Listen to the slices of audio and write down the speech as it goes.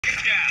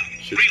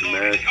Shit's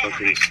mad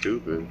fucking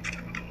stupid.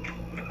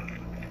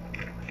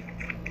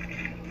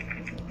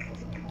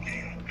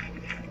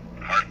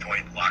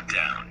 Hardpoint locked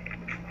down.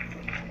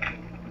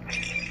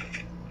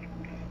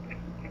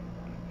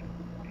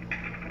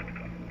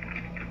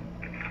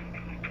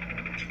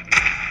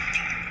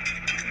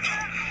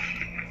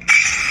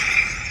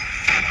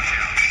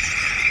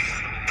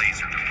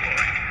 Laser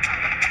deployed.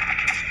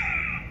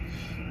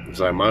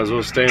 So I might as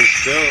well stand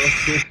still.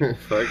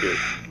 Fuck it.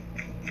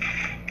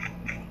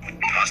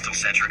 Hostile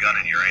sentry gun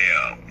in your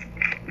AO.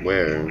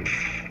 Where? EMP.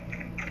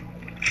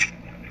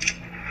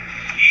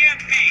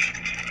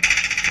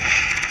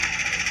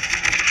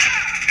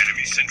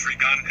 Enemy sentry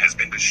gun has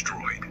been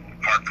destroyed.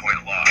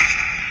 Hardpoint lost.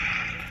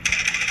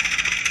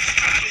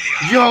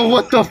 Yo,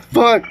 what the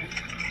fuck?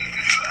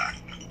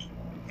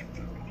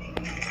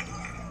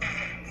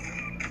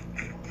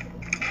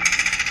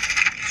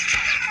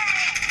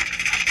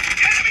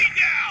 Enemy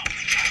down.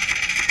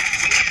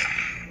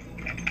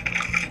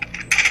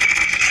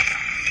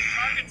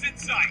 Targets in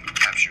sight.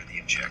 Capture the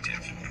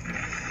objective.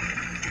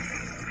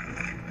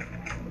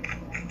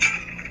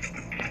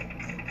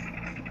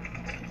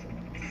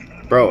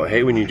 Bro, I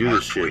hate when you do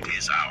this shit. Hardpoint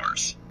is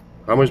ours.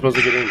 How am I supposed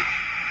to get in?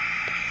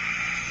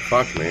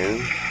 Fuck,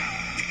 man.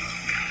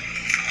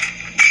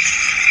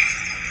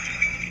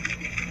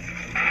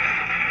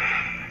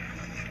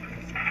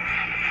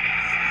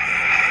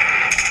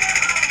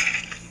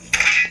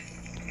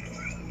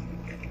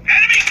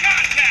 Enemy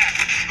contact.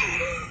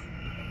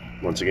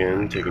 Once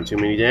again, taking too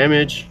many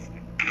damage.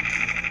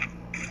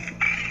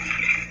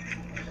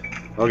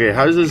 Okay,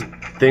 how does this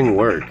thing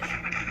work?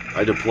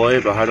 I deploy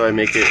it, but how do I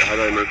make it? How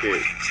do I make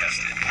it?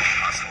 Tested.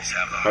 Hostiles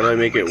have the How do I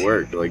make it hardpoint.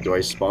 work? Like, do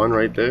I spawn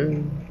right there?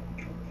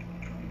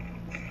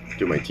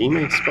 Do my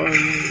teammates spawn?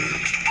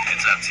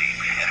 Heads up, team.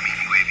 Enemy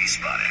UAV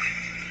spotted.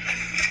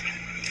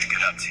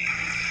 Good up, team.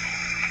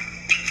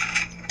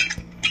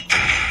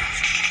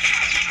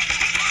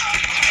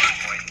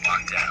 Hardpoint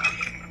locked down.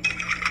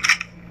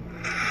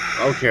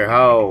 I don't care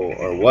how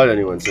or what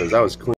anyone says. That was clean.